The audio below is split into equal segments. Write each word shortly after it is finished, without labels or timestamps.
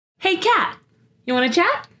Kat, you want to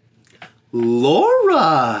chat?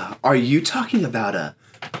 Laura, are you talking about a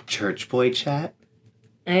church boy chat?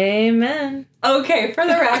 Amen. Okay, for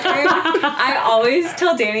the record, I always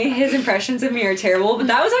tell Danny his impressions of me are terrible, but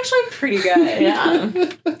that was actually pretty good. Yeah.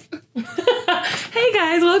 Hey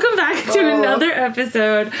guys, welcome back to another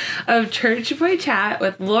episode of Church Boy Chat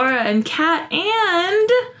with Laura and Kat and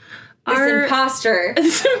This imposter.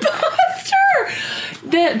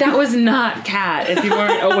 That was not Kat, if you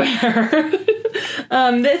weren't aware.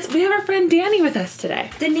 We have our friend Danny with us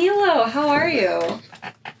today. Danilo, how are you?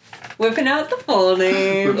 Whipping out the full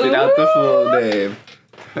name. Whipping out the full name.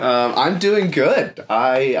 I'm doing good.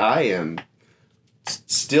 I am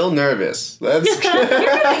still nervous. That's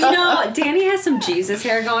Danny has some Jesus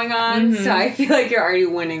hair going on, so I feel like you're already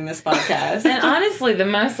winning this podcast. And honestly, the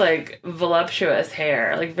most, voluptuous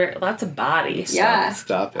hair. Lots of body. Yeah.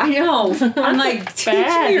 Stop it. I know. I'm like, teach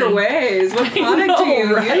me your ways. What product do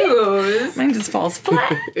you use? Mine just falls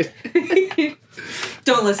flat.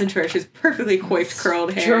 Don't listen to her. She's perfectly coiffed,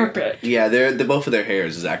 curled hair. Sure. Yeah, both of their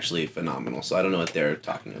hairs is actually phenomenal, so I don't know what they're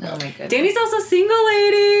talking about. Oh my goodness. Danny's also single,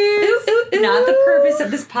 ladies. Ooh, ooh, ooh. Not the purpose of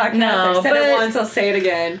this podcast. No, I've said it once, I'll say it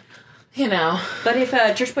again. You know. But if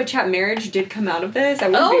a Church Boy Chat marriage did come out of this, I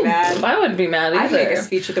wouldn't be mad. I wouldn't be mad either. I'd make a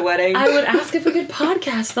speech at the wedding. I would ask if we could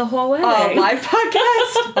podcast the whole wedding. Live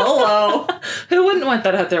podcast? Hello. Who wouldn't want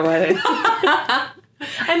that at their wedding? I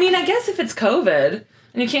mean, I guess if it's COVID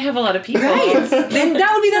and you can't have a lot of people. Right. Then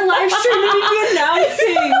that would be the live stream that we'd be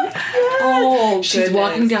announcing. Oh, she's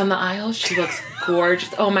walking down the aisle. She looks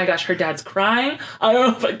gorgeous. Oh my gosh, her dad's crying. I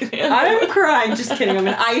don't know if I can handle I'm crying. Just kidding. I'm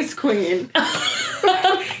an ice queen.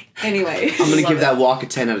 Anyway. I'm going to give that walk a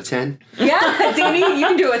 10 out of 10. Yeah, Danny, you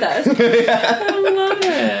can do it with us. I love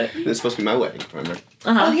it. It's supposed to be my wedding, remember?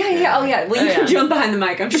 Uh-huh. Oh, yeah. Well, you can jump behind the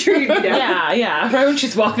mic. I'm sure you'd be down. Yeah. Right when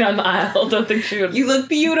she's walking down the aisle, don't think she would. You look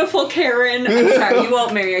beautiful, Karen. I'm sorry, you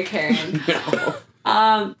won't marry a Karen.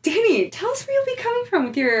 No. Danny, tell us where you'll be coming from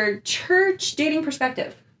with your church dating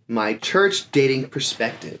perspective. My church dating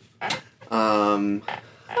perspective.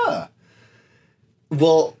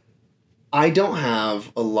 Well, I don't have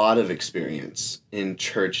a lot of experience in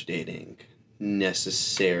church dating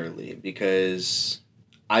necessarily because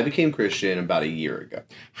I became Christian about a year ago.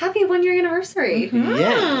 Happy 1 year anniversary. Mm-hmm.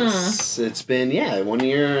 Yes. It's been, 1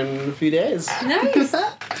 year and a few days. Nice.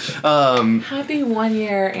 Happy 1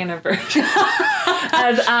 year anniversary.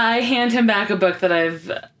 As I hand him back a book that I've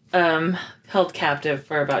held captive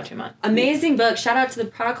for about 2 months. Amazing book. Shout out to The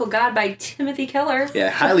Prodigal God by Timothy Keller. Yeah,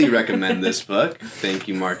 highly recommend this book. Thank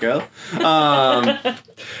you, Marco.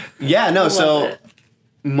 So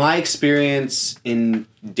my experience in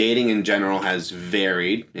dating in general has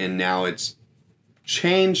varied, and now it's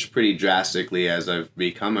changed pretty drastically as I've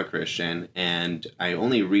become a Christian, and I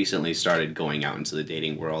only recently started going out into the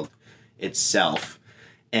dating world itself.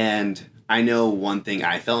 And I know one thing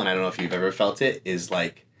I felt, and I don't know if you've ever felt it, is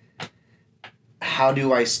how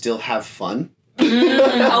do I still have fun?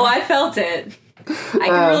 Oh, I felt it. I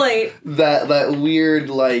can relate. That weird,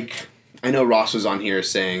 I know Ross was on here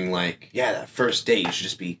saying, that first date, you should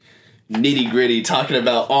just be nitty-gritty, talking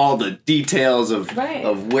about all the details of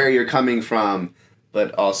where you're coming from,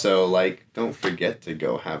 but also, don't forget to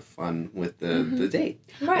go have fun with the date.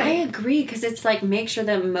 Right. I agree, because it's make sure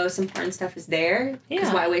the most important stuff is there,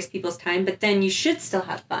 because why waste people's time, but then you should still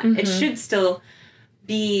have fun. Mm-hmm. It should still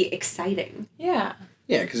be exciting. Yeah.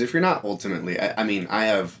 Yeah, because if you're not ultimately,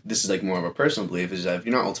 this is more of a personal belief, is that if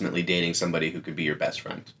you're not ultimately dating somebody who could be your best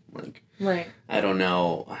friend, right. I don't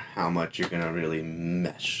know how much you're going to really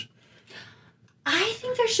mesh. I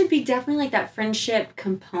think there should be definitely that friendship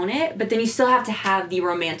component, but then you still have to have the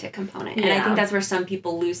romantic component. And I think that's where some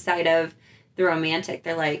people lose sight of the romantic.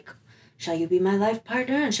 They're like, shall you be my life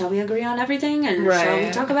partner? And shall we agree on everything? And shall we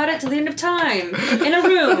talk about it till the end of time? In a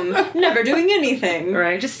room, never doing anything.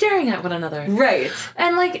 Right, just staring at one another. Right.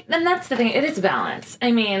 And and that's the thing, it is balance.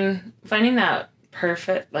 I mean, finding that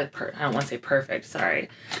perfect, I don't want to say perfect, sorry,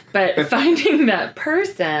 but finding that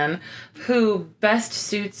person who best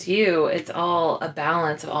suits you, it's all a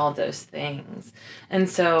balance of all of those things. And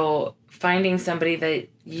so finding somebody that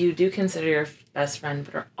you do consider your best friend,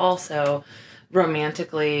 but are also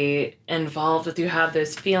romantically involved with, you have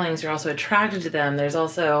those feelings, you're also attracted to them, there's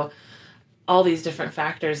also all these different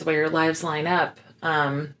factors where your lives line up.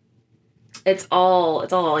 It's all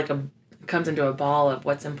comes into a ball of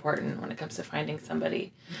what's important when it comes to finding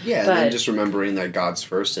somebody. Yeah, and then just remembering that God's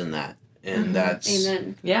first in that. And that's...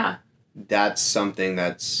 Amen. Yeah. That's something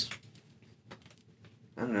that's,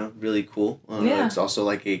 I don't know, really cool. It's also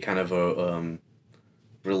a kind of a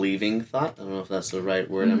relieving thought. I don't know if that's the right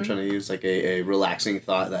word I'm trying to use. A relaxing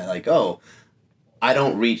thought that I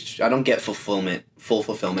don't get full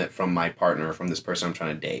fulfillment from my partner or from this person I'm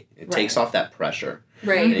trying to date. It takes off that pressure.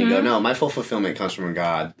 Right. And you go, no, my full fulfillment comes from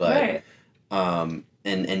God, but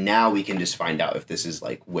and now we can just find out if this is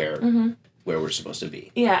like where we're supposed to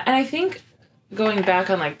be. Yeah, and I think going back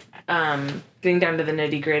on like getting down to the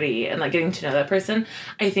nitty-gritty and like getting to know that person,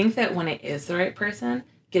 I think that when it is the right person,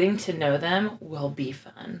 getting to know them will be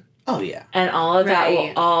fun. Oh, yeah. And all of that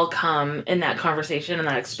will all come in that conversation and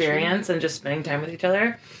that experience and just spending time with each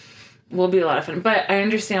other will be a lot of fun. But I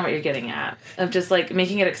understand what you're getting at, of just, like,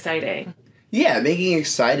 making it exciting. Yeah, making it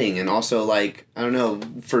exciting. And also, like, I don't know,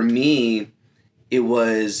 for me, it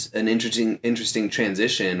was an interesting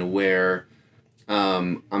transition where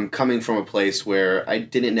I'm coming from a place where I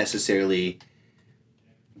didn't necessarily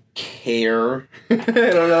care. I don't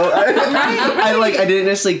know. I didn't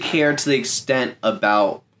necessarily care to the extent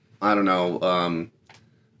about, I don't know,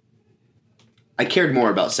 I cared more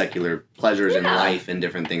about secular pleasures in life and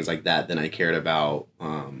different things like that than I cared about,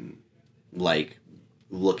 like,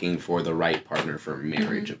 looking for the right partner for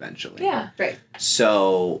marriage eventually. Yeah. Right.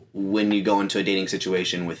 So when you go into a dating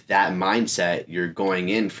situation with that mindset, you're going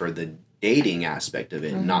in for the dating aspect of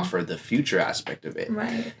it, not for the future aspect of it.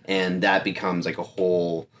 Right. And that becomes like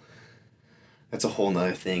that's a whole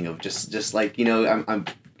nother thing of just like, you know,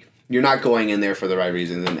 you're not going in there for the right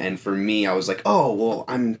reasons. And for me, I was like, oh, well,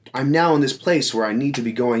 I'm now in this place where I need to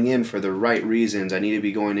be going in for the right reasons. I need to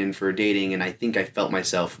be going in for dating. And I think I felt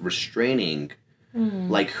myself restraining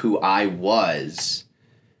like who I was,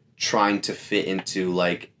 trying to fit into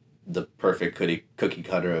like the perfect cookie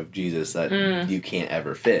cutter of Jesus that you can't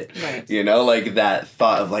ever fit. Right. You know, like that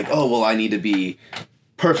thought of like, oh, well, I need to be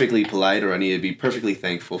perfectly polite, or I need to be perfectly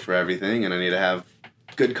thankful for everything, and I need to have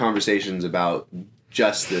good conversations about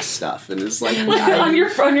just this stuff. And it's like on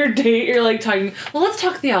your date, you're like talking, well, let's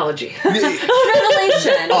talk theology.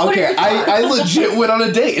 Revelation. Okay, I legit went on a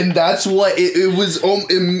date, and that's what it was.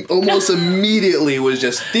 Almost immediately was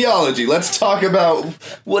just theology. Let's talk about,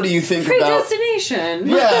 what do you think about predestination?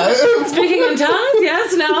 Yeah. Speaking in tongues?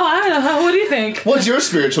 Yes, no, I don't know. What do you think? What's your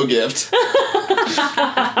spiritual gift? You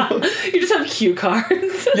just have cue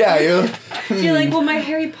cards. Yeah, You're like, well, my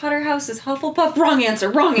Harry Potter house is Hufflepuff. Wrong answer.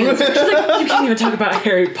 She's like, you can't even talk about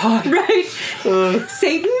Harry Potter. Right?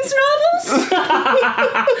 Satan's novels?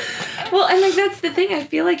 Well, and like that's the thing. I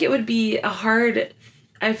feel like it would be a hard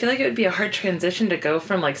transition to go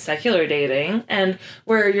from like secular dating and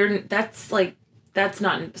where that's not,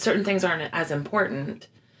 certain things aren't as important,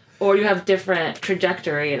 or you have different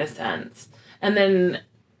trajectory in a sense. And then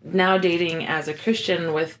now dating as a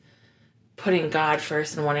Christian with putting God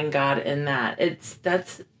first and wanting God in that,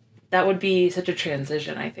 that would be such a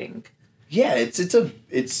transition, I think. Yeah, it's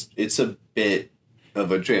a bit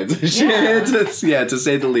of a transition. Yeah. To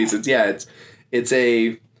say the least. It's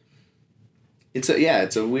a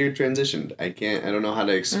weird transition. I don't know how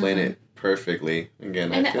to explain it perfectly.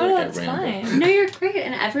 Again, I feel like I ramble. Fine. No, you're great,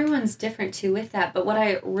 and everyone's different too with that. But what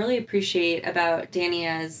I really appreciate about Danny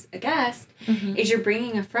as a guest is you're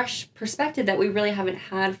bringing a fresh perspective that we really haven't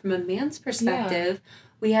had from a man's perspective. Yeah.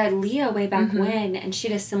 We had Leah way back when, and she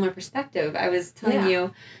had a similar perspective. I was telling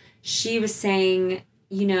you, she was saying,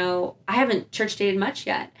 you know, I haven't church dated much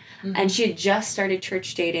yet, and she had just started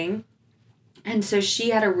church dating. And so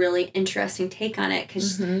she had a really interesting take on it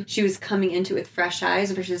because she was coming into it with fresh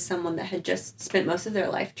eyes versus someone that had just spent most of their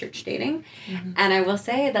life church dating. And I will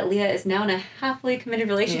say that Leah is now in a happily committed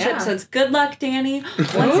relationship, so it's good luck, Danny. Once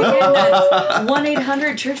again, that's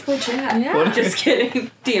 1-800-CHURCHBOYCHAT. Yeah. Just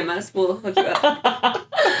kidding. DM us. We'll hook you up.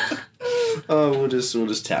 Oh, we'll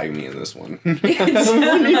just tag me in this one. When you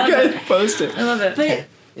guys post it. I love it. But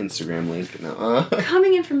Instagram link. No.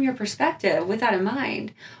 Coming in from your perspective, with that in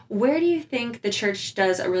mind, where do you think the church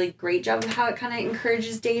does a really great job of how it kind of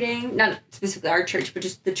encourages dating? Not specifically our church, but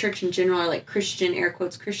just the church in general, or like Christian, air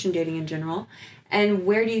quotes, Christian dating in general. And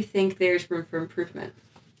where do you think there's room for improvement?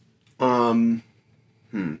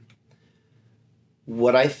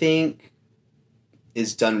 What I think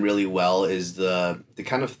is done really well is the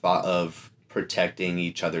kind of thought of protecting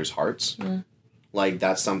each other's hearts. Like,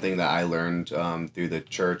 that's something that I learned through the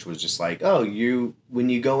church, was just like, when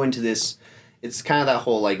you go into this, it's kind of that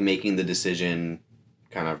whole, like, making the decision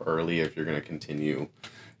kind of early if you're going to continue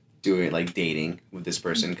doing, like, dating with this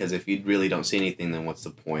person. Because if you really don't see anything, then what's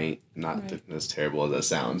the point? Not as terrible as that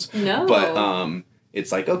sounds. No. But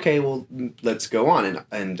it's like, okay, well, let's go on.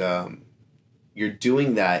 And you're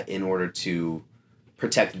doing that in order to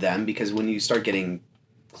protect them, because when you start getting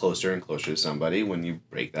closer and closer to somebody. When you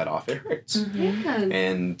break that off, it hurts. Mm-hmm. Yeah.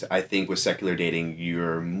 And I think with secular dating,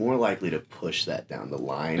 you're more likely to push that down the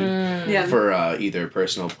line Yeah. for either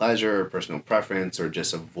personal pleasure or personal preference or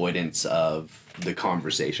just avoidance of the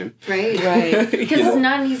conversation. Right. Because You know? it's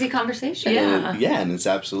not an easy conversation. Yeah. And it's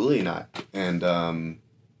absolutely not. And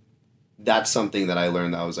that's something that I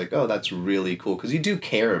learned that I was like, oh, that's really cool. Because you do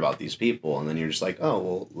care about these people. And then you're just like, oh,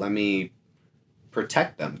 well, let me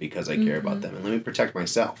protect them because I care about them. And let me protect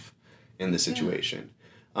myself in the situation.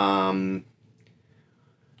 I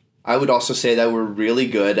would also say that we're really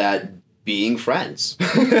good at being friends.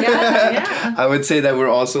 Yeah. I would say that we're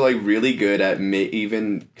also like really good at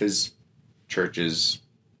even because churches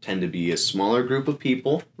tend to be a smaller group of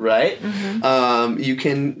people, right? You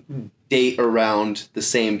can date around the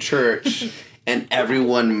same church and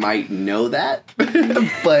everyone might know that.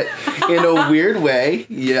 But in a weird way,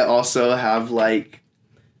 you also have like,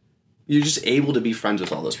 you're just able to be friends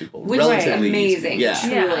with all those people. Which is relatively amazing. easy. Yeah.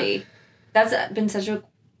 Truly. That's been such a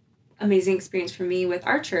amazing experience for me with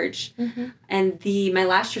our church. And my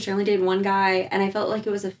last church, I only dated one guy, and I felt like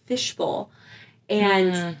it was a fishbowl.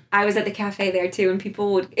 And I was at the cafe there too, and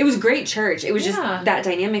it was great church. It was just that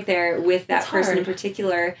dynamic there with that person in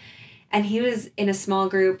particular. And he was in a small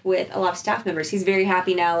group with a lot of staff members. He's very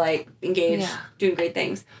happy now, like engaged, doing great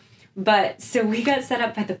things. But so we got set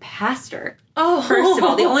up by the pastor. Oh, first of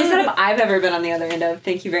all, the only setup I've ever been on the other end of.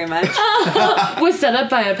 Thank you very much. Was set up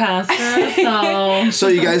by a pastor. So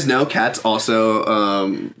you guys know, Kat's also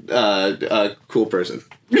a cool person.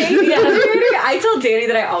 Thank you. I told Danny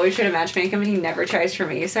that I always try to matchmake him, and he never tries for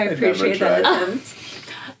me. So I appreciate that attempt.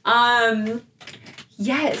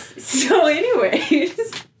 Yes. So,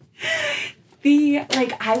 anyways.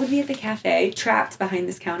 I would be at the cafe, trapped behind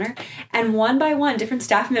this counter, and one by one, different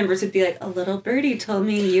staff members would be like, a little birdie told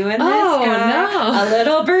me you and this guy. A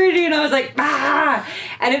little birdie. And I was like, ah!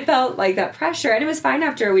 And it felt like that pressure. And it was fine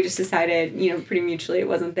after we just decided, pretty mutually it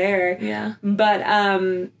wasn't there. Yeah. But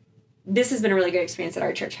this has been a really good experience at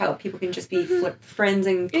our church, how people can just be friends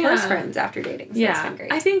and close friends after dating. So it's been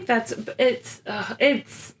great. I think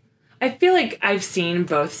I feel like I've seen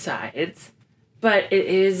both sides. But it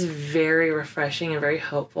is very refreshing and very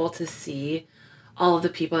hopeful to see all of the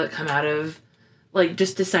people that come out of, like,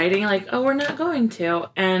 just deciding, like, oh, we're not going to.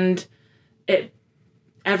 And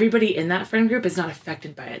everybody in that friend group is not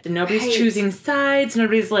affected by it. Nobody's choosing sides.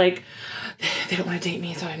 Nobody's like, they don't want to date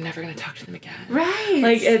me, so I'm never going to talk to them again. Right.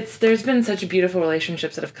 Like, there's been such beautiful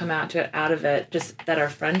relationships that have come out of it, just that are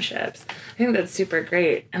friendships. I think that's super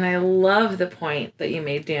great. And I love the point that you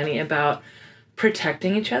made, Danny, about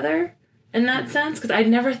protecting each other. In that sense, because I'd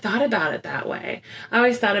never thought about it that way. I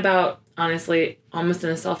always thought about, honestly, almost in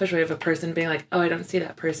a selfish way of a person being like, oh, I don't see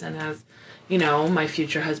that person as, my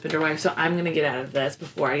future husband or wife, so I'm going to get out of this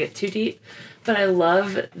before I get too deep. But I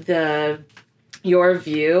love your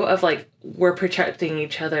view of, like, we're protecting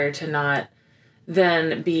each other to not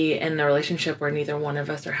then be in a relationship where neither one of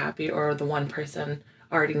us are happy or the one person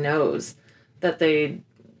already knows that they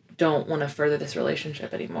don't want to further this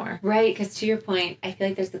relationship anymore. Right, because to your point, I feel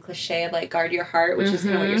like there's the cliche of, like, guard your heart, which is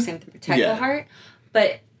kind of what you're saying to protect the heart.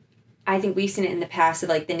 But I think we've seen it in the past of,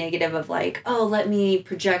 like, the negative of, like, oh, let me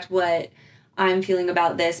project what I'm feeling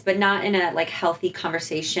about this, but not in a, like, healthy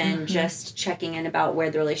conversation, just checking in about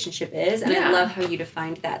where the relationship is. And I love how you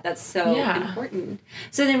defined that. That's so important.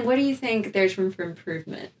 So then what do you think there's room for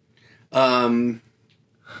improvement?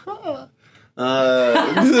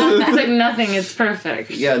 It's like nothing. It's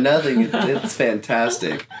perfect. Yeah, nothing. It's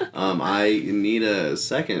fantastic. I need a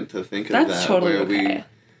second to think of That's totally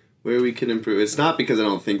where we can improve. It's not because I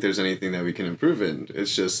don't think there's anything that we can improve in.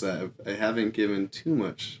 It's just that I haven't given too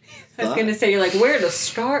much thought. I was gonna say, you're like, where to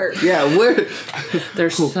start? Yeah, where?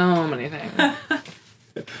 There's so many things.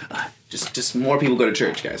 Just more people go to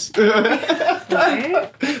church, guys.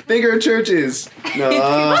 Right? Bigger churches. No.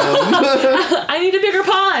 I need a bigger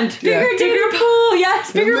pond. Bigger pool.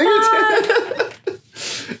 Yes, bigger pond.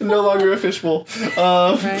 No longer a fishbowl.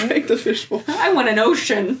 Break the fishbowl. I want an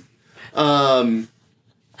ocean.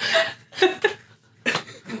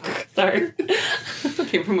 Sorry.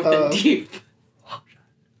 Came from within deep.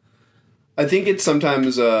 I think it's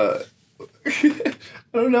sometimes I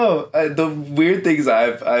don't know. The weird things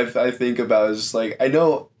I think about is just like, I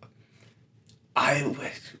know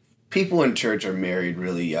people in church are married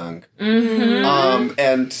really young.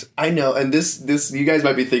 And I know, and this you guys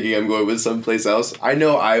might be thinking I'm going with someplace else. I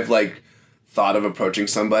know I've like thought of approaching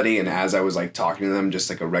somebody, and as I was like talking to them, just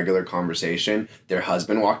like a regular conversation, their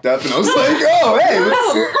husband walked up, and I was like, "Oh, hey,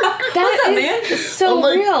 that is so I'm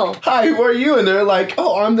like, real." Hi, who are you? And they're like,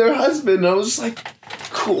 "Oh, I'm their husband." And I was just like,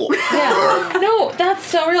 cool. Yeah. No, that's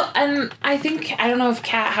so real. And I think, I don't know if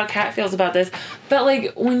how Kat feels about this, but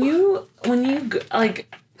like when you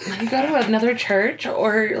like you go to another church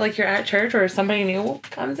or like you're at church or somebody new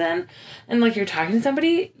comes in and like you're talking to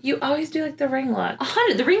somebody, you always do like the ring look.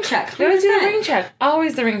 100, the ring check. You always do the ring check.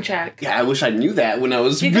 Always the ring check. Yeah, I wish I knew that when I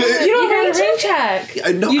was. You don't get a ring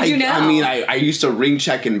check. No, you do now. I mean, I used to ring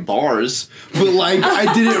check in bars, but like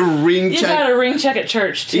I didn't ring check. You got a ring check at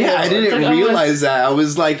church too. Yeah, I didn't like realize that. I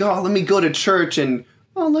was like, oh, let me go to church and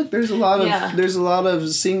look, there's a lot of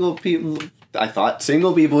single people. I thought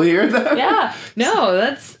single people here. Yeah,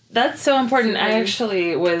 no, that's so important. I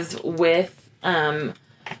actually was with a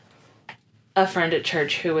friend at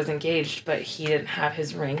church who was engaged, but he didn't have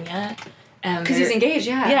his ring yet. Because he's engaged,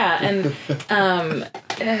 yeah. Yeah, and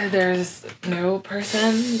there's no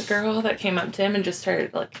girl that came up to him and just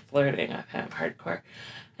started like flirting with him hardcore,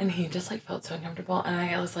 and he just like felt so uncomfortable. And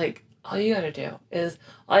I was like, all you gotta do is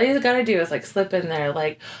like slip in there,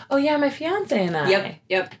 like, oh yeah, my fiance and I.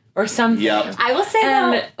 Yep. Or something. Yep. I will say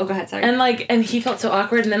that. Oh, go ahead. Sorry. And he felt so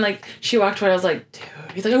awkward. And then like she walked away. I was like, dude.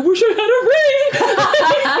 He's like, I wish I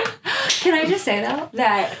had a ring. Can I just say though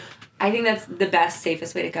that I think that's the best,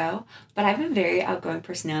 safest way to go. But I have a very outgoing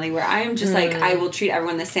personality where I am just like, I will treat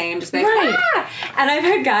everyone the same. Just like, And I've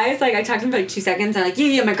had guys, like, I talk to them for like 2 seconds. And I'm like,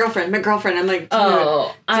 yeah, my girlfriend. I'm like, dude,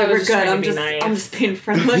 we're good. I'm just being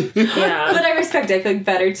friendly. Yeah. But I respect it. I feel like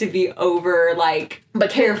better to be over, like, but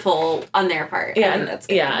careful on their part. Yeah,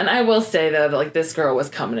 and I will say though that like this girl was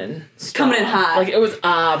coming in hot. Like it was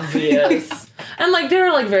obvious. And like they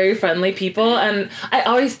were like very friendly people, and I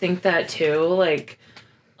always think that too, like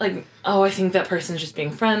oh, I think that person's just being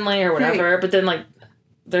friendly or whatever, but then like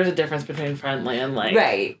there's a difference between friendly and like...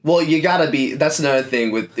 Right. Well, you gotta be... That's another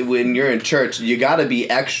thing with when you're in church. You gotta be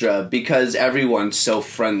extra because everyone's so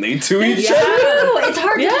friendly to each other. It's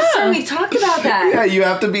hard to discern. We've talked about that. Yeah, you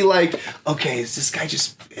have to be like, okay, is this guy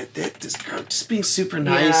this girl just being super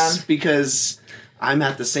nice because I'm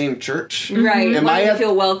at the same church? Right. I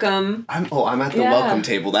feel welcome. I'm at the welcome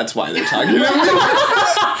table. That's why they're talking to me.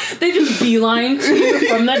 They just beeline to you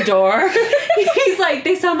from the door. He's like,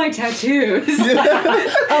 they saw my tattoos.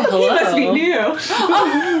 Oh, hello. He must be new.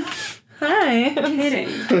 Hi. I'm kidding.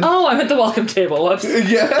 Oh, I'm at the welcome table. Whoops.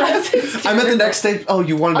 Yeah. I'm at the next day. Oh,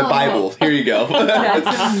 you wanted a Bible. Here you go.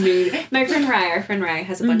 That's amazing. My friend Rye,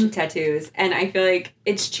 has a bunch of tattoos, and I feel like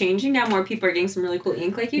it's changing now. More people are getting some really cool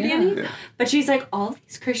ink like you, Danny. Yeah. But she's like, all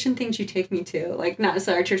these Christian things you take me to, like not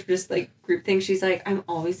necessarily our church, but just like group things. She's like, I'm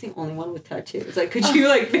always the only one with tattoos. Like, could you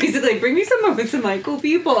like basically bring me someone with some like cool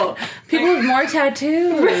people? People with more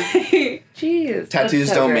tattoos. Right. Jeez. Tattoos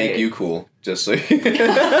so don't great. make you cool. Just so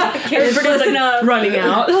Everybody's like running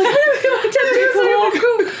out. Tattoos are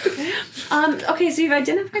cool. Okay, so you've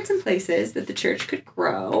identified some places that the church could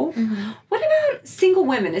grow. Mm-hmm. What about single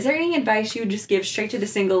women? Is there any advice you would just give straight to the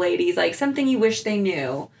single ladies? Like something you wish they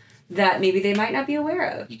knew that maybe they might not be aware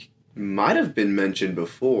of? Might have been mentioned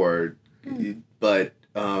before, but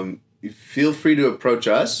feel free to approach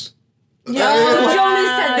us. Yeah, Jonas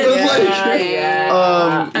said this.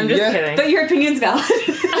 I'm just kidding. But your opinion's valid.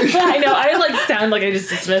 I know. I like sound like I just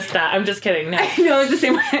dismissed that. I'm just kidding. No, it's the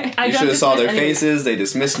same way. You should have saw their faces. They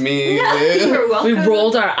dismissed me. You're welcome. We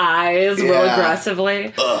rolled our eyes real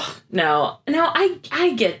aggressively. Ugh. No,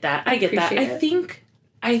 I get that. I get that. Appreciate I think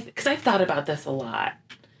because I've thought about this a lot.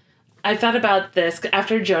 I thought about this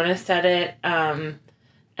after Jonas said it, and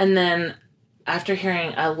then after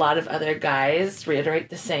hearing a lot of other guys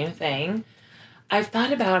reiterate the same thing. I've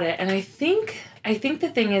thought about it, and I think the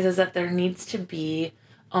thing is that there needs to be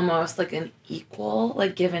almost like an equal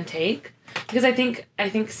like give and take, because I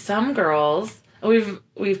think some girls,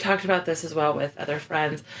 we've talked about this as well with other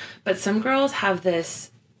friends, but some girls have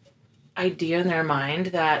this idea in their mind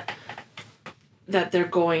that they're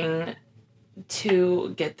going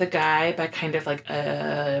to get the guy by kind of like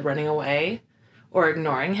running away or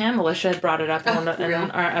ignoring him. Alicia had brought it up in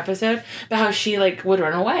our episode about how she like would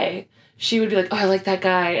run away. She would be like, oh, I like that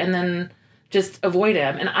guy, and then just avoid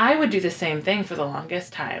him. And I would do the same thing for the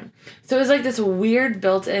longest time. So it was like this weird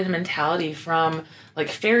built-in mentality from like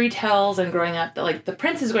fairy tales and growing up that like the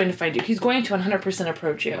prince is going to find you. He's going to 100%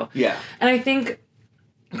 approach you. Yeah. And I think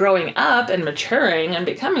growing up and maturing and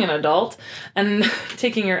becoming an adult and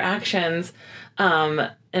taking your actions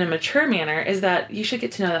in a mature manner is that you should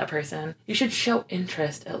get to know that person. You should show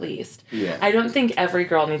interest at least. Yeah. I don't think every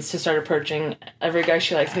girl needs to start approaching every guy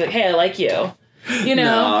she likes and be like, hey, I like you. You know?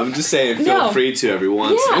 No, I'm just saying feel free to every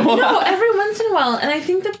once in a while. No, every once in a while. And I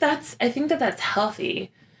think that's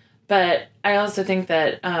healthy. But I also think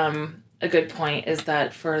that a good point is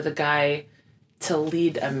that for the guy to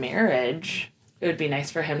lead a marriage, it would be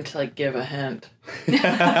nice for him to like give a hint.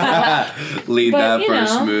 Lead But, that you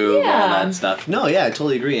first know, move, all yeah. that stuff. No, yeah, I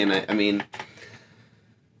totally agree. And I mean,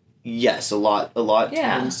 yes, a lot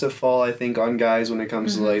Yeah. tends to fall, I think, on guys when it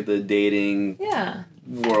comes to like the dating Yeah.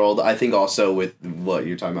 world. I think also with what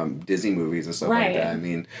you're talking about, Disney movies and stuff like Right. that. I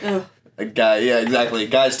mean, Ugh. a guy, yeah, exactly.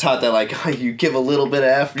 Guys taught that like you give a little bit of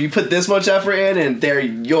effort, you put this much effort in, and they're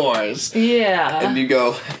yours. Yeah. And you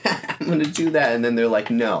go, I'm gonna do that, and then they're like,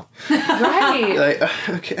 no. Right. Like,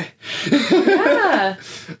 okay. Yeah.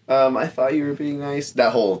 I thought you were being nice.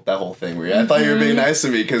 That whole thing where I thought you were being nice to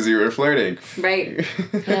me because you were flirting. Right.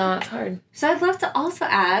 No, it's hard. So I'd love to also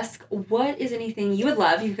ask, what is anything you would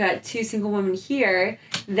love? You've got 2 single women here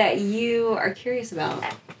that you are curious about.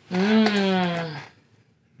 I'm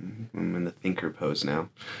in the thinker pose now.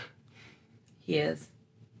 He is.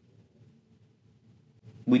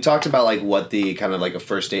 We talked about like what the kind of like a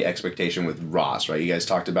first date expectation with Ross, right? You guys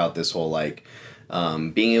talked about this whole like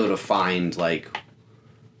being able to find like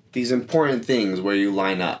these important things where you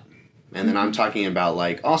line up. And then I'm talking about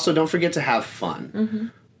like also don't forget to have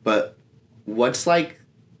fun. But what's like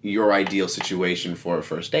your ideal situation for a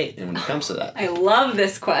first date and when it comes to that? I love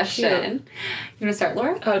this question. Yeah. You want to start,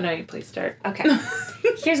 Laura? Oh, no, you please start. Okay.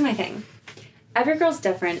 Here's my thing. Every Girl's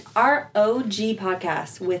Different, our OG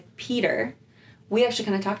podcast with Peter, we actually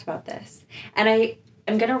kind of talked about this. And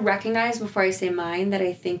I'm going to recognize before I say mine that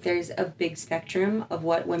I think there's a big spectrum of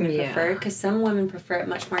what women prefer. Because some women prefer it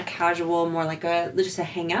much more casual, more like just a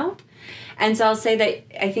hangout. And so I'll say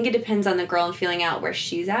that I think it depends on the girl and feeling out where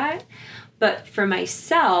she's at. But for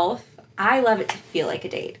myself, I love it to feel like a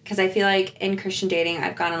date. Because I feel like in Christian dating,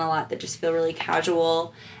 I've gone on a lot that just feel really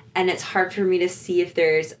casual. And it's hard for me to see if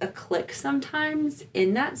there's a click sometimes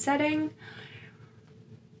in that setting.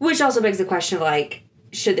 Which also begs the question of, like,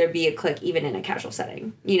 should there be a click even in a casual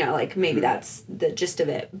setting? You know, like, maybe that's the gist of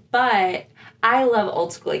it. But I love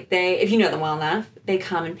old school. Like, if you know them well enough, they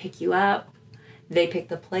come and pick you up. They pick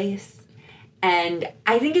the place. And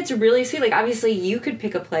I think it's really sweet. Like, obviously, you could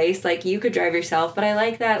pick a place. Like, you could drive yourself. But I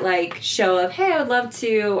like that, like, show of, hey, I would love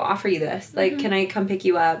to offer you this. Like, can I come pick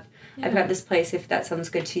you up? Yeah. I've got this place if that sounds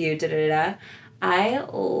good to you. Da-da-da-da. I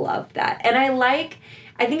love that. And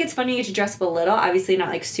I think it's fun you get to dress up a little. Obviously, not,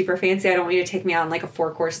 like, super fancy. I don't want you to take me out on, like, a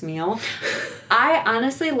 4-course meal. I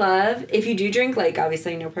honestly love, if you do drink, like,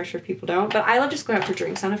 obviously, no pressure if people don't. But I love just going out for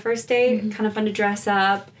drinks on a first date. Kind of fun to dress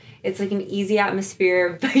up. It's, like, an easy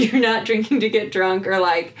atmosphere, but you're not drinking to get drunk or,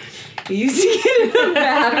 like, using it in a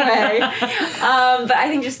bad way. But I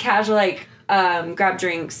think just casual, like, grab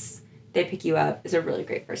drinks, they pick you up, is a really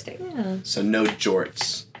great first date. Yeah. So no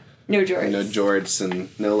jorts. No jorts. No jorts and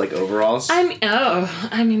no, like, overalls? I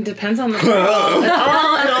mean, depends on the girl.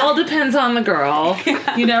 it all depends on the girl.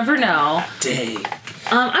 You never know. Dang.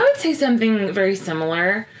 I would say something very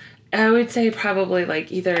similar. I would say probably,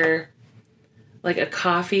 like, either like a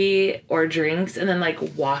coffee or drinks and then like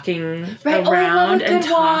walking around and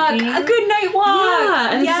talking. A good night walk.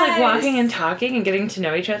 Yeah, and just like walking and talking and getting to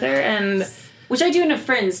know each other and which I do in a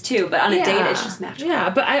friends too, but on a date it's just magical. Yeah,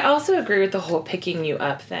 but I also agree with the whole picking you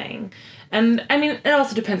up thing. And I mean, it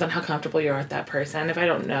also depends on how comfortable you are with that person. If I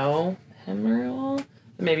don't know him real well,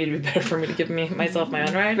 maybe it'd be better for me to give myself my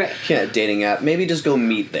own ride. Right. Yeah, dating app. Maybe just go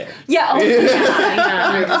meet there. Yeah.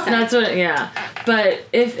 That's what. Yeah. But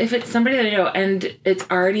if it's somebody that I know and it's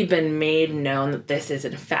already been made known that this is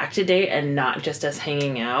in fact a date and not just us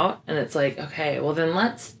hanging out, and it's like, okay, well then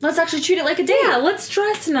let's actually treat it like a date. Yeah, let's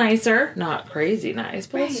dress nicer. Not crazy nice,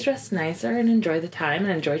 but let's dress nicer and enjoy the time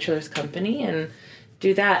and enjoy each other's company and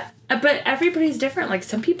do that. But everybody's different. Like,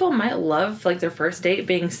 some people might love, like, their first date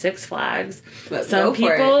being Six Flags. Some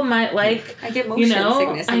people might like, I get motion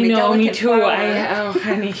sickness. I know, me too.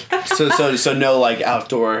 Honey. So no, like,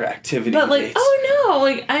 outdoor activity But, like, dates. oh, no.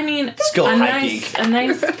 Like, I mean, let's go hiking. A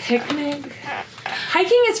nice picnic.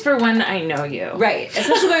 Hiking is for when I know you. Right.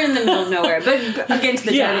 Especially when you're in the middle of nowhere. But against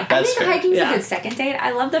the yeah, I think hiking's a good second date.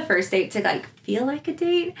 I love the first date to, like, feel like a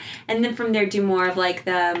date. And then from there do more of, like,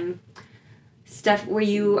 the stuff where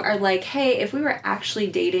you are like, hey, if we were actually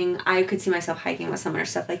dating, I could see myself hiking with someone or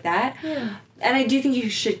stuff like that. Yeah. And I do think you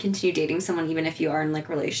should continue dating someone even if you are in, like,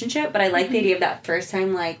 a relationship. But I like the idea of that first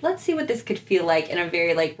time, like, let's see what this could feel like in a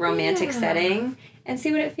very, like, romantic setting and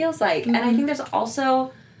see what it feels like. And I think there's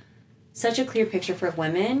also such a clear picture for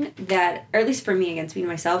women that, or at least for me, again, speaking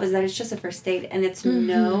to myself, is that it's just a first date and it's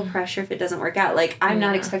no pressure if it doesn't work out. Like, I'm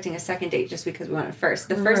not expecting a second date just because we went at first.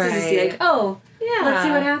 The first is to see, like, let's see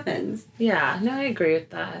what happens. Yeah, no, I agree with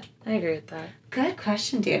that. Good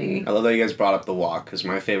question, Danny. I love that you guys brought up the walk, because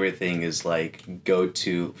my favorite thing is, like, go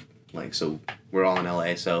to, like, so we're all in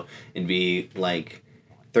LA, so it'd be, like,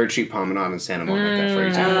 3rd Street Promenade in Santa Monica, for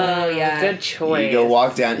example. Oh, yeah. Good choice. You go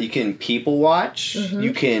walk down. You can people watch.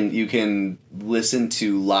 You can listen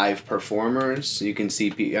to live performers. You can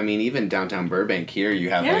see. I mean, even downtown Burbank here,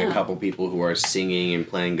 you have like a couple people who are singing and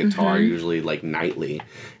playing guitar, usually like nightly,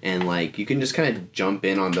 and like you can just kind of jump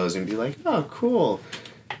in on those and be like, oh, cool,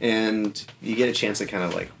 and you get a chance to kind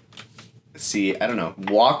of like see. I don't know,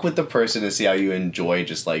 walk with the person and see how you enjoy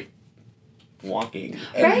just like walking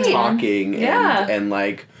and talking and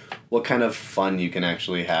like what kind of fun you can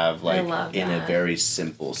actually have like in a very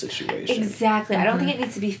simple situation. Exactly. I don't think it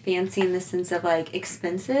needs to be fancy in the sense of like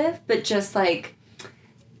expensive, but just like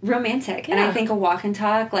romantic. And I think a walk and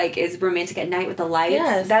talk like is romantic at night with the lights.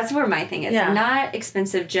 Yes. That's where my thing is. Not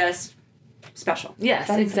expensive, just special. Yes,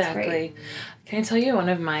 exactly. Can I tell you one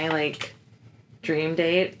of my like dream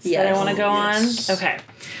dates that I want to go on? Okay.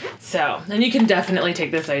 So, and you can definitely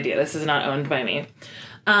take this idea. This is not owned by me.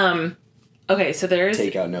 Okay, so there's...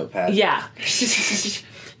 Take out notepad. Yeah.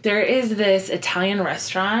 There is this Italian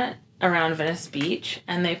restaurant around Venice Beach,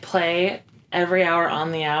 and they play every hour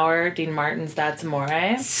on the hour Dean Martin's That's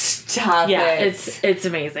Amore. Stop it. Yeah, it's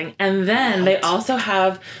amazing. And then they also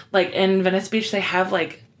have, like, in Venice Beach, they have,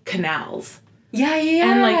 like, canals. Yeah.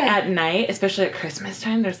 And, like, at night, especially at Christmas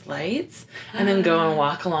time, there's lights. And then go and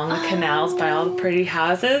walk along the canals by all the pretty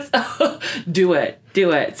houses. Do it.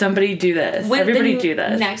 Somebody do this. Everybody do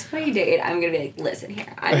this. Next play date, I'm going to be like, listen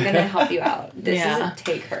here. I'm going to help you out. This is a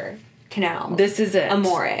take her. Canal. This is it.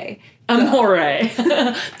 Amore.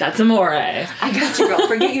 That's Amore. I got you, girl.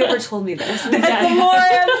 Forget you ever told me this. That's Amore.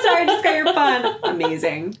 I'm sorry. I just got your pun.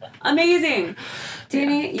 Amazing.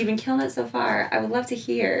 Danny, you've been killing it so far. I would love to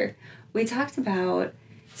hear. We talked about...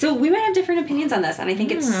 So we might have different opinions on this, and I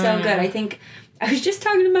think it's so good. I think... I was just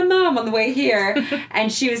talking to my mom on the way here,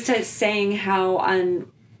 and she was saying how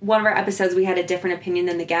on one of our episodes we had a different opinion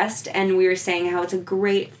than the guest, and we were saying how it's a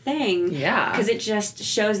great thing. Yeah. Because it just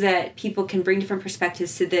shows that people can bring different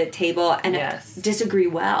perspectives to the table and disagree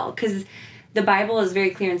well. Because the Bible is very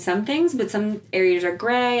clear in some things, but some areas are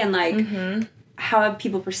gray, and like... how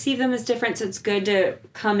people perceive them is different, so it's good to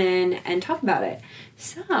come in and talk about it.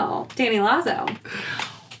 So, Danny Lazo,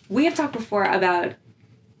 we have talked before about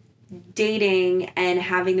dating and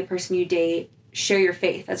having the person you date share your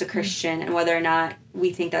faith as a Christian and whether or not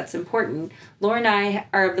we think that's important. Laura and I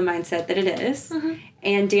are of the mindset that it is,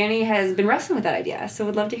 and Danny has been wrestling with that idea, so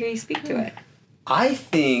would love to hear you speak to it. I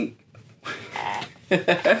think...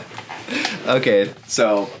 Okay,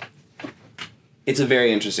 so... It's a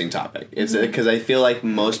very interesting topic. It's because I feel like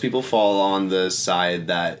most people fall on the side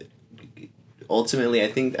that ultimately I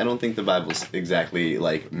don't think the Bible's exactly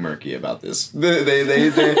like murky about this.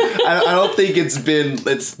 I don't think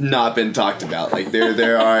it's not been talked about. Like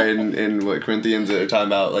there are in what Corinthians are talking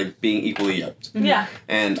about like being equally yoked. Yeah.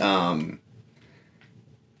 And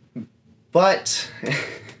but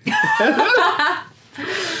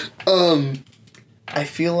I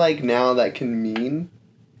feel like now that can mean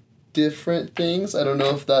different things. I don't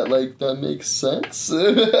know if that makes sense.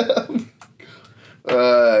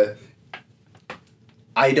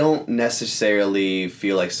 I don't necessarily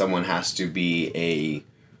feel like someone has to be a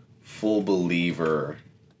full believer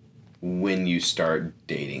when you start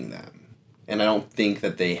dating them. And I don't think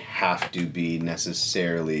that they have to be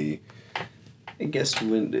necessarily... I guess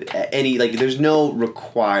there's no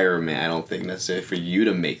requirement, I don't think, necessarily for you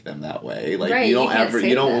to make them that way. Like, you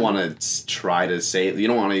don't want to try to say, you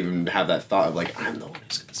don't want to even have that thought of like, I'm the one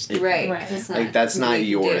who's going to say right. Like, that's not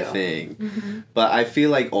your thing. But I feel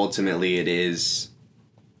like ultimately it is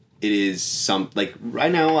some, like,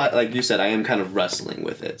 right now, like you said, I am kind of wrestling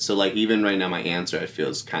with it. So, like, even right now, my answer, I feel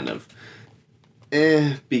is kind of,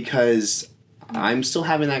 because I'm still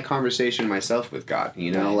having that conversation myself with God, you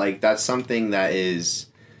know? Like, that's something that is,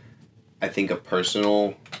 I think,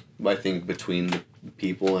 between the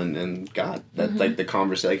people and God. That, like, the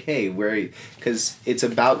conversation, like, hey, because it's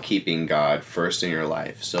about keeping God first in your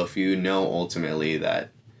life. So if you know ultimately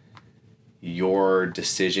that your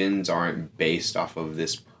decisions aren't based off of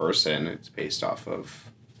this person, it's based off of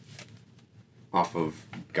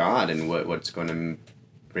God and what's going to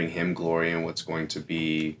bring him glory and what's going to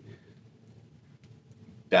be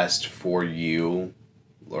best for you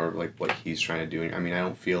or like what he's trying to do. I mean, I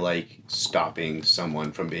don't feel like stopping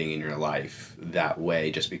someone from being in your life that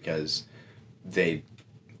way just because they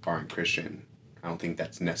aren't Christian. I don't think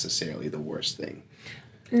that's necessarily the worst thing.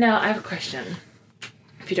 No, I have a question,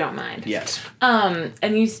 if you don't mind. Yes. And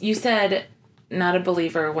you said not a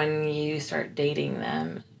believer when you start dating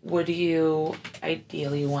them. Would you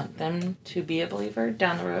ideally want them to be a believer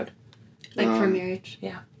down the road? Like for marriage?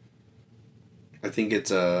 Yeah. I think it's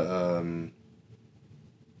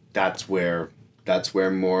that's where that's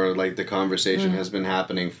where more like the conversation has been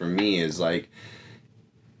happening for me, is like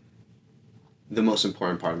the most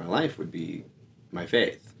important part of my life would be my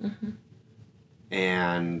faith.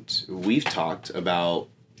 And we've talked about...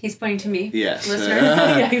 He's pointing to me. Yes. Listener.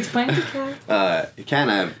 Yeah, he's pointing to Kat. Kind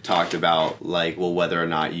of talked about, like, well, whether or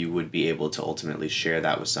not you would be able to ultimately share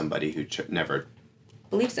that with somebody who never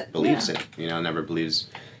believes it. Never believes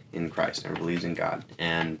in Christ, never believes in God.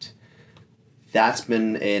 And that's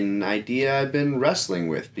been an idea I've been wrestling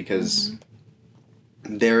with, because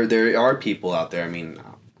there are people out there, I mean,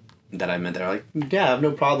 that I met that are like, yeah, I have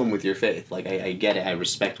no problem with your faith. Like, I get it. I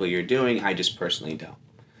respect what you're doing. I just personally don't.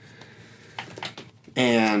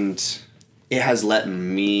 And it has let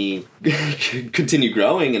me continue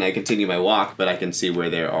growing, and I continue my walk, but I can see where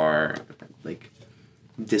there are, like,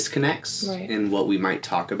 disconnects in what we might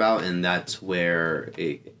talk about, and that's where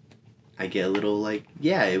I get a little like,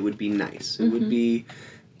 yeah, it would be nice. It would be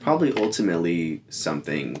probably ultimately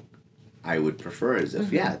something I would prefer, as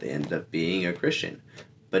if, yeah, they ended up being a Christian.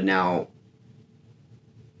 But now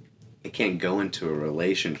I can't go into a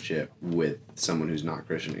relationship with someone who's not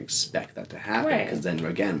Christian and expect that to happen, because then,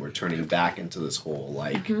 again, we're turning back into this whole,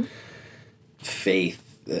 like, faith.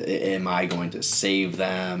 Am I going to save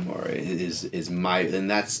them, or is my... And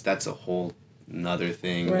that's a whole another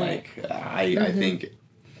thing. Like, I think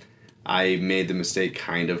I made the mistake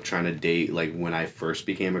kind of trying to date, like, when I first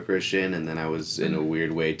became a Christian, and then I was, in a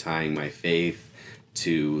weird way, tying my faith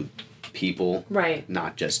to people,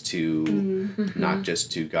 not just to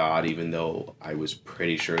God, even though I was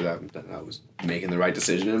pretty sure that I was making the right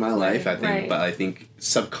decision in my life, I think. But I think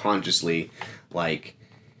subconsciously, like,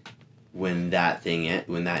 when that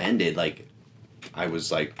ended, like, I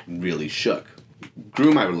was, like, really shook.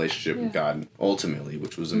 Grew my relationship with God ultimately,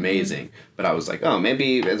 which was amazing. But I was like, oh,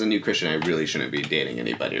 maybe as a new Christian, I really shouldn't be dating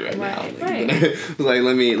anybody right now. Like,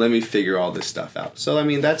 let me figure all this stuff out. So I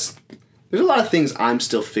mean, there's a lot of things I'm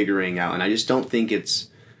still figuring out, and I just don't think it's...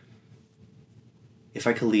 If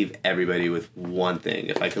I could leave everybody with one thing,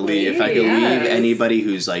 if I could leave anybody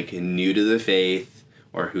who's, like, new to the faith,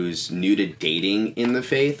 or who's new to dating in the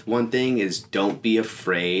faith, one thing is, don't be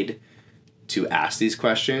afraid to ask these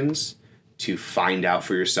questions, to find out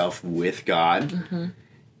for yourself with God,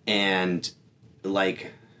 and,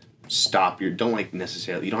 like, you don't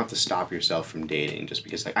have to stop yourself from dating just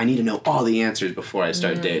because, like, I need to know all the answers before I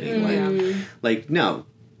start dating. Like, no,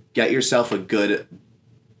 get yourself a good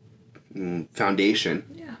foundation,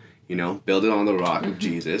 build it on the rock of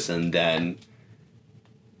Jesus, and then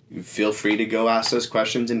feel free to go ask those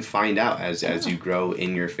questions and find out as you grow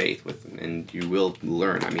in your faith and you will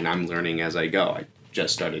learn. I mean, I'm learning as I go. I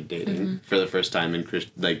just started dating for the first time in the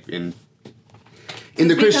Christian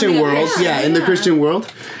world. In the Christian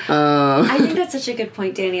world. I think that's such a good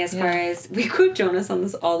point, Danny, as far as... We quote Jonas on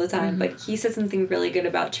this all the time, but he said something really good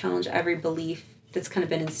about challenge every belief that's kind of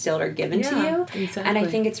been instilled or given to you. Exactly. And I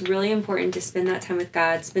think it's really important to spend that time with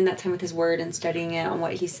God, spend that time with His Word and studying it on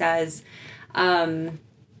what He says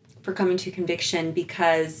for coming to conviction,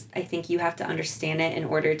 because I think you have to understand it in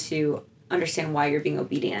order to understand why you're being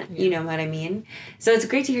obedient. You know what I mean? So it's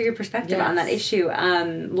great to hear your perspective on that issue.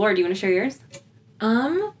 Laura, do you want to share yours?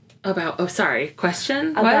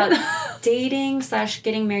 Question? About dating /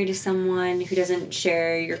 getting married to someone who doesn't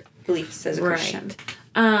share your beliefs as a Christian.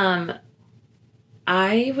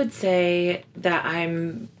 I would say that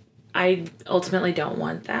I ultimately don't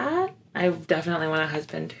want that. I definitely want a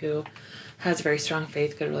husband who has a very strong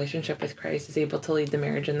faith, good relationship with Christ, is able to lead the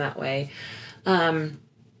marriage in that way.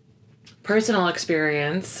 Personal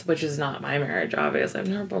experience, which is not my marriage, obviously. I've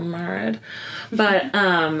never been married. But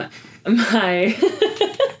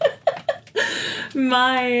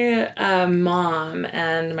my mom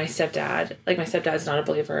and my stepdad, like, my stepdad's not a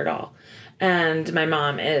believer at all. And my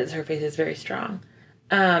mom is. Her faith is very strong.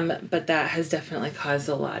 But that has definitely caused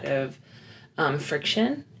a lot of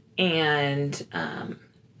friction and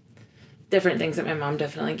different things that my mom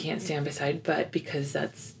definitely can't stand beside. But because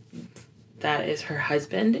that is her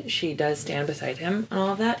husband, she does stand beside him and all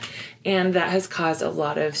of that. And that has caused a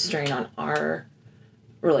lot of strain on our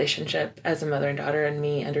relationship as a mother and daughter, and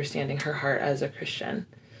me understanding her heart as a Christian.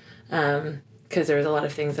 Because there was a lot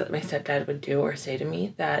of things that my stepdad would do or say to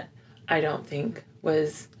me that I don't think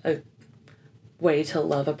was a way to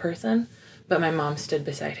love a person, but my mom stood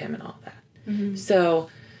beside him and all that. So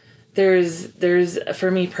there's for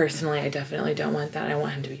me personally, I definitely don't want that. I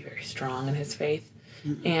want him to be very strong in his faith.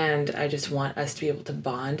 And I just want us to be able to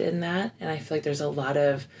bond in that. And I feel like there's a lot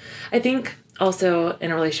of... I think also in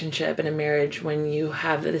a relationship, in a marriage, when you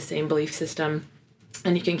have the same belief system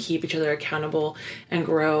and you can keep each other accountable and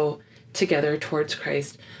grow together towards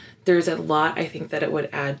Christ, there's a lot, I think, that it would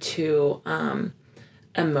add to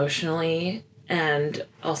emotionally and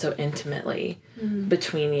also intimately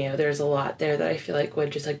between you. There's a lot there that I feel like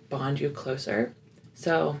would just like bond you closer.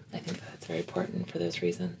 So I think that's very important for those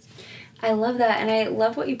reasons. I love that. And I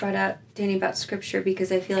love what you brought up, Danny, about scripture,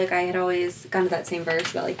 because I feel like I had always gone to that same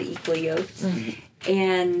verse about like the equally yoked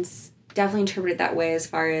and definitely interpreted that way as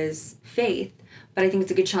far as faith. But I think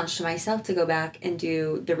it's a good challenge to myself to go back and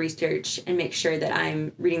do the research and make sure that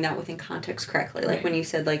I'm reading that within context correctly. Like when you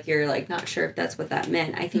said like you're like not sure if that's what that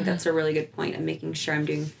meant, I think that's a really good point of making sure I'm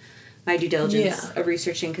doing my due diligence of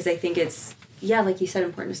researching, because I think it's, like you said,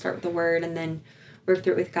 important to start with the word and then work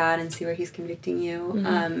through it with God and see where he's convicting you.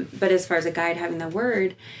 But as far as a guide, having the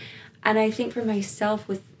word. And I think for myself,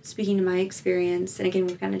 with speaking to my experience, and again,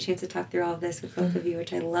 we've gotten a chance to talk through all of this with both of you,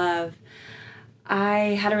 which I love.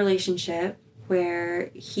 I had a relationship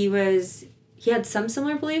where he had some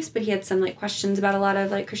similar beliefs, but he had some like questions about a lot of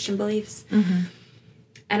like Christian beliefs.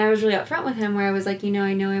 And I was really upfront with him where I was like, I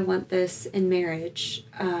know I want this in marriage.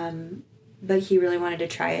 But he really wanted to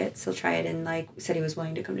try it. So try it, and like said he was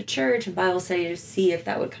willing to come to church and Bible study to see if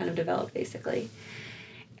that would kind of develop, basically.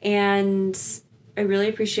 And I really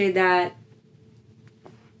appreciated that.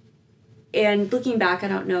 And looking back, I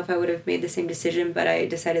don't know if I would have made the same decision, but I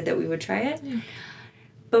decided that we would try it.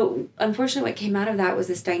 But unfortunately, what came out of that was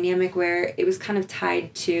this dynamic where it was kind of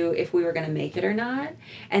tied to if we were going to make it or not.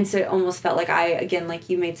 And so it almost felt like like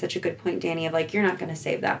you made such a good point, Danny, of like, you're not going to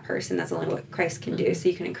save that person. That's only what Christ can do. So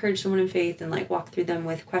you can encourage someone in faith and like walk through them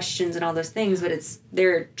with questions and all those things, but it's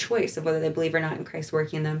their choice of whether they believe or not in Christ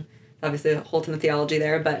working in them. Obviously, the ultimate theology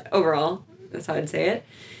there, but overall, that's how I'd say it.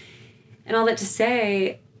 And all that to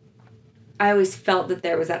say, I always felt that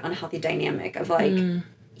there was that unhealthy dynamic of like,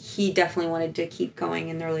 he definitely wanted to keep going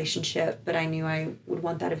in the relationship, but I knew I would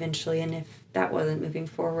want that eventually. And if that wasn't moving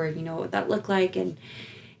forward, what would that look like? And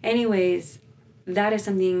anyways, that is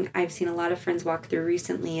something I've seen a lot of friends walk through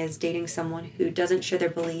recently, is dating someone who doesn't share their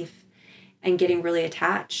belief and getting really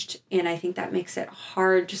attached. And I think that makes it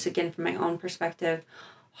hard, just again, from my own perspective,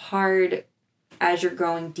 hard as you're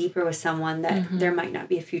growing deeper with someone that there might not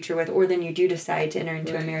be a future with, or then you do decide to enter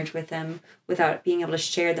into a marriage with them without being able to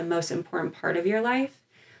share the most important part of your life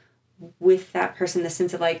with that person, the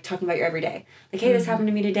sense of like talking about your everyday. Like, hey, this happened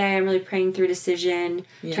to me today. I'm really praying through a decision,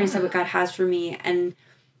 trying to decide what God has for me. And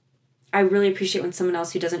I really appreciate when someone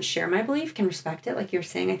else who doesn't share my belief can respect it. Like you're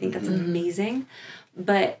saying, I think that's amazing.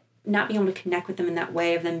 But not being able to connect with them in that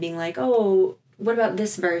way of them being like, oh, what about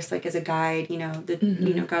this verse? Like as a guide,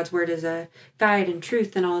 God's word is a guide and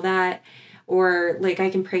truth and all that. Or like, I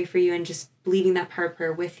can pray for you and just believing that part of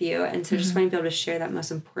prayer with you. And so just wanting to be able to share that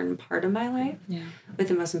most important part of my life with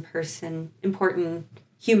the most important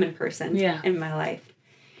human person in my life.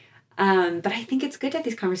 But I think it's good to have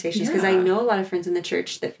these conversations because I know a lot of friends in the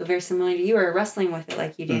church that feel very similar to you or are wrestling with it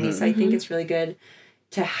like you, Danny. So I think it's really good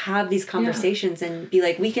to have these conversations and be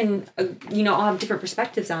like, we can, all have different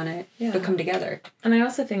perspectives on it, but come together. And I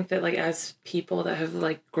also think that like as people that have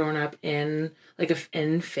like grown up in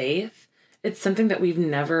in faith, it's something that we've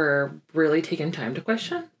never really taken time to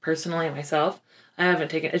question. Personally, myself, I haven't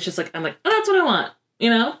taken. It's just like I'm like, oh, that's what I want.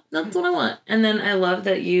 That's what I want. And then I love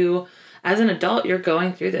that you, as an adult, you're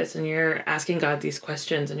going through this and you're asking God these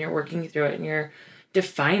questions and you're working through it and you're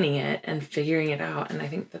defining it and figuring it out. And I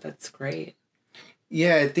think that that's great.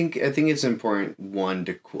 Yeah, I think it's important.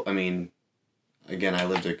 Again, I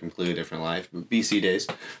lived a completely different life. BC days.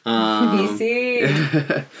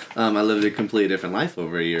 BC. I lived a completely different life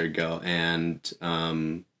over a year ago, and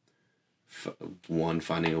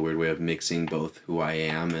finding a weird way of mixing both who I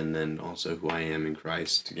am and then also who I am in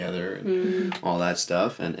Christ together, and all that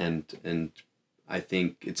stuff. And I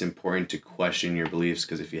think it's important to question your beliefs,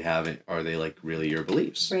 because if you haven't, are they like really your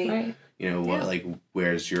beliefs? Right. What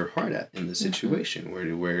where's your heart at in the situation?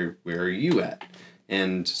 Where are you at?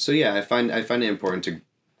 And so I find it important to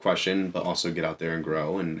question, but also get out there and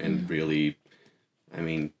grow and really,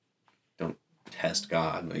 don't test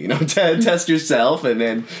God, but test yourself,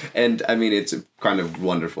 and it's kind of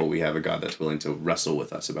wonderful we have a God that's willing to wrestle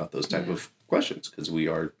with us about those type of questions, because we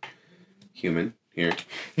are human here,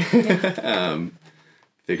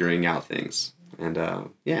 figuring out things, and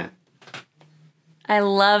I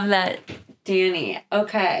love that, Danny.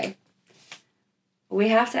 Okay, we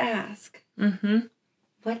have to ask.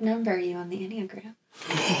 What number are you on the Enneagram?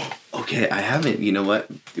 Okay, I haven't. You know what?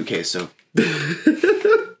 Okay, so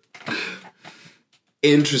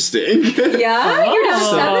interesting. Yeah, you're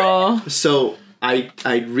down 7. So I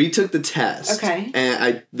retook the test. Okay.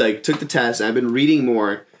 And I took the test. And I've been reading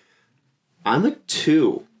more. I'm a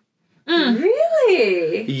 2. Really?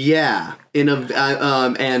 Really? Yeah,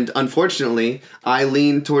 and unfortunately, I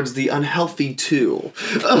lean towards the unhealthy too.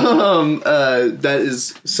 That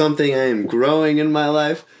is something I am growing in my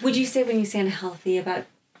life. Would you say when you say unhealthy about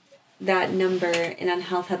that number in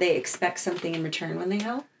unhealth, how they expect something in return when they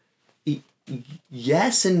help?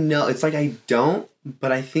 Yes and no. It's like I don't,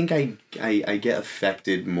 but I think I get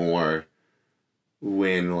affected more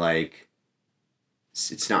when like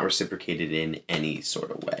it's not reciprocated in any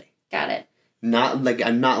sort of way. Got it. Not like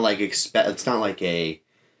I'm not like it's not like I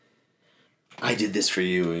did this for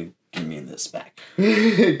you and give me this back.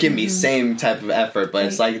 Give me same type of effort, but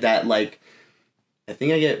it's like that like I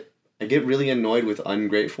think I get really annoyed with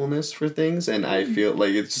ungratefulness for things, and I feel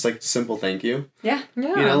like it's just like simple thank you. Yeah.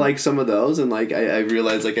 Yeah. You know, like some of those, and like I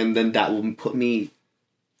realize like, and then that will put me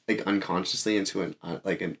like unconsciously into a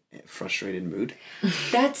frustrated mood.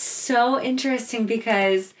 That's so interesting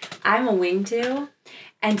because I'm a wing too,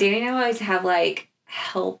 and Danny and I always have like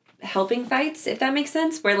helping fights, if that makes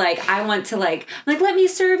sense, where like I want to like let me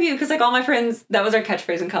serve you, because like all my friends, that was our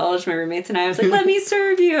catchphrase in college, my roommates and I was like, let me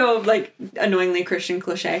serve you, like annoyingly Christian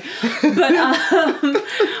cliche, but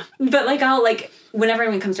like I'll like whenever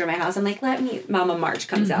anyone comes to my house, I'm like, Mama March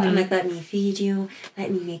comes out, I'm like, let me feed you,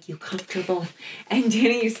 let me make you comfortable. And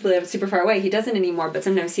Danny used to live super far away, he doesn't anymore, but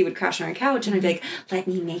sometimes he would crash on our couch and I'd be like, let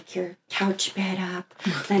me make your couch bed up,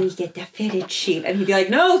 let me get the fitted sheet, and he'd be like,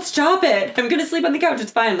 no, stop it, I'm gonna sleep on the couch,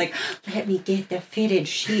 it's fine. I'm like, let me get the fitted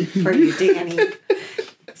sheet for you, Danny.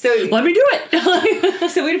 So let me do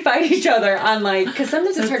it. So we'd fight each other on like, because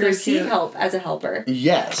sometimes it's hard to receive cute. help as a helper.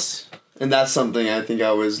 Yes. And that's something I think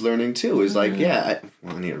I was learning too. Is like, I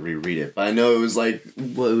need to reread it, but I know it was like,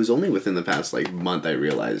 it was only within the past like month I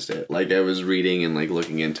realized it. Like I was reading and like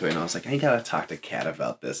looking into it, and I was like, I gotta talk to Kat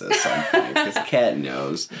about this at some point, because Kat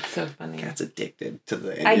knows. It's so funny. Kat's addicted to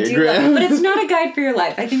the Enneagram. I do love, but it's not a guide for your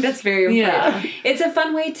life. I think that's very important. Yeah. It's a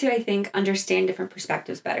fun way to, I think, understand different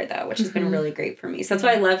perspectives better, though, which has been really great for me. So that's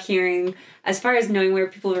why I love hearing, as far as knowing where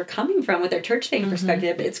people are coming from with their church thing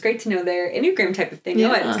perspective, it's great to know their Enneagram type of thing.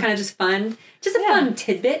 Yeah. It's kind of just fun. Just a fun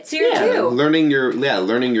tidbit here, too. Learning your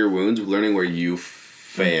wounds, learning where you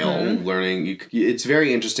fail, learning, it's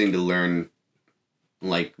very interesting to learn,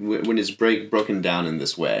 like, when it's broken down in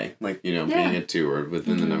this way, like, you know, being a 2 or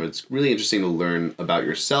within the number, it's really interesting to learn about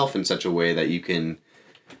yourself in such a way that you can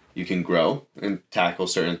grow and tackle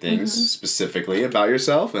certain things specifically about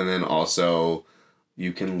yourself, and then also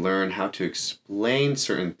you can learn how to explain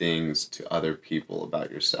certain things to other people about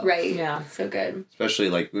yourself. Right. Yeah. So good. Especially,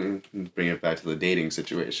 like, bring it back to the dating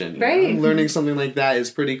situation. Right. Learning something like that is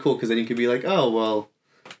pretty cool, because then you could be like, oh, well,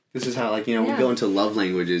 this is how, like, you know, we go into love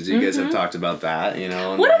languages. You guys have talked about that, you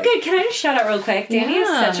know. What a good, can I just shout out real quick? Danny is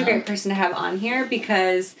such a great person to have on here,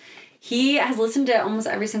 because he has listened to almost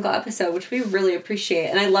every single episode, which we really appreciate.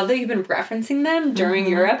 And I love that you've been referencing them during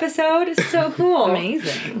your episode. It's so cool.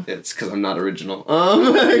 Amazing. It's because I'm not original.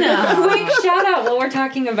 Quick shout out while we're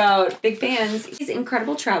talking about big fans. He's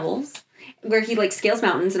Incredible Travels, where he like scales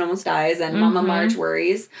mountains and almost dies, and Mama Marge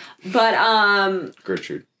worries. But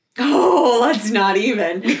Gertrude. oh, let's not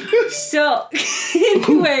even. So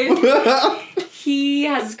anyways, he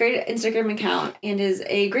has this great Instagram account and is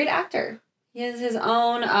a great actor. He has his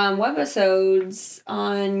own webisodes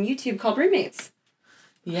on YouTube called Roommates.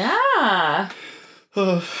 Yeah.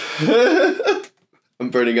 I'm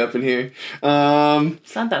burning up in here.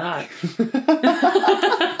 It's not that hot.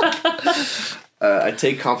 I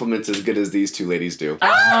take compliments as good as these two ladies do.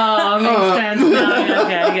 Oh, makes sense. No,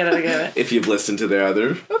 okay, I get it. If you've listened to their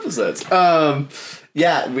other episodes.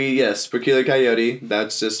 Peculiar Coyote,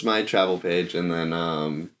 that's just my travel page, and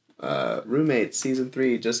then Roommates Season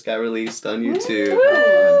 3 just got released on YouTube.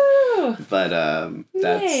 Woo! But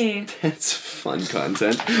Yay. that's fun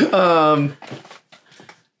content.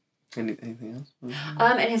 Anything else?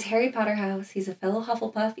 In his Harry Potter house, he's a fellow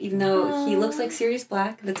Hufflepuff, even though he looks like Sirius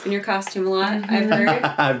Black. That's been your costume a lot, I've heard.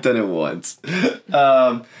 I've done it once.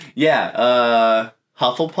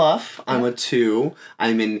 Hufflepuff. I'm a 2.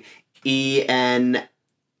 I'm an ENTP.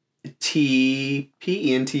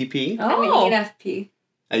 ENTP. Oh. I'm an ENFP.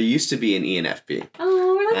 I used to be an ENFP.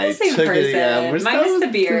 Oh, we're like the same person. Mine Minus the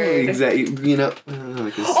beard. Exactly. You know. Oh my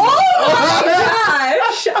gosh!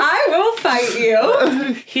 I will fight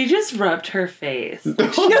you. He just rubbed her face. No,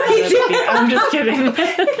 he didn't. I'm just kidding.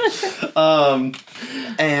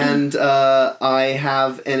 And I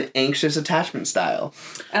have an anxious attachment style.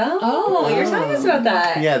 Oh, you're telling us about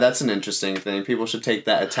that. Yeah, that's an interesting thing. People should take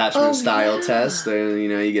that attachment style test. You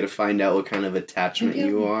know, you get to find out what kind of attachment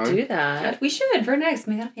you are. Do that. We should for next.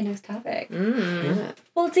 Maybe that'll be a next topic. Mm. Yeah.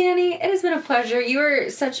 Well, Danny, it has been a pleasure. You are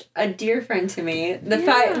such a dear friend to me. The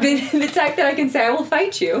fact that I can say I will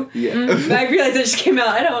fight you. Yeah. I realize it just came out.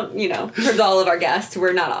 I don't, towards all of our guests,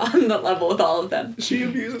 we're not on the level with all of them. She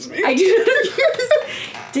abuses me. I do not abuse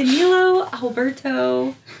Danilo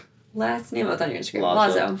Alberto. Last name, it's on your Instagram.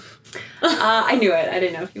 Lazo. I knew it. I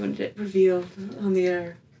didn't know if you wanted it revealed on the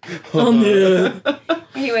air.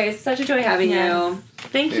 Anyways, such a joy having you.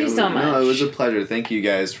 Thank you so much. No, it was a pleasure. Thank you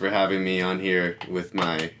guys for having me on here with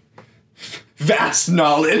my vast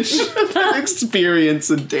knowledge and experience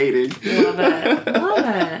in dating. Love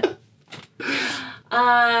it.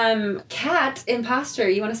 Kat, Imposter,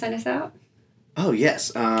 you want to sign us out? Oh,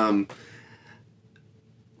 yes.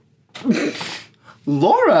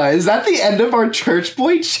 Laura, is that the end of our church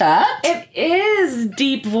boy chat? It is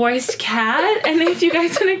deep voiced Kat, and if you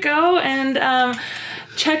guys want to go and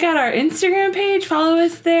check out our Instagram page, follow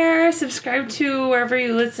us there, subscribe to wherever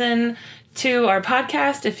you listen to our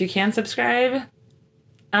podcast if you can subscribe.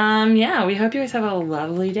 We hope you guys have a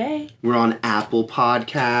lovely day. We're on Apple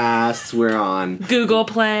Podcasts. We're on Google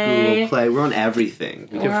Play. We're on everything.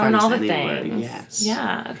 You can find us anywhere. Things. Yes.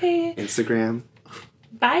 Yeah. Okay. Instagram.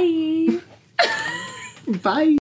 Bye. Bye.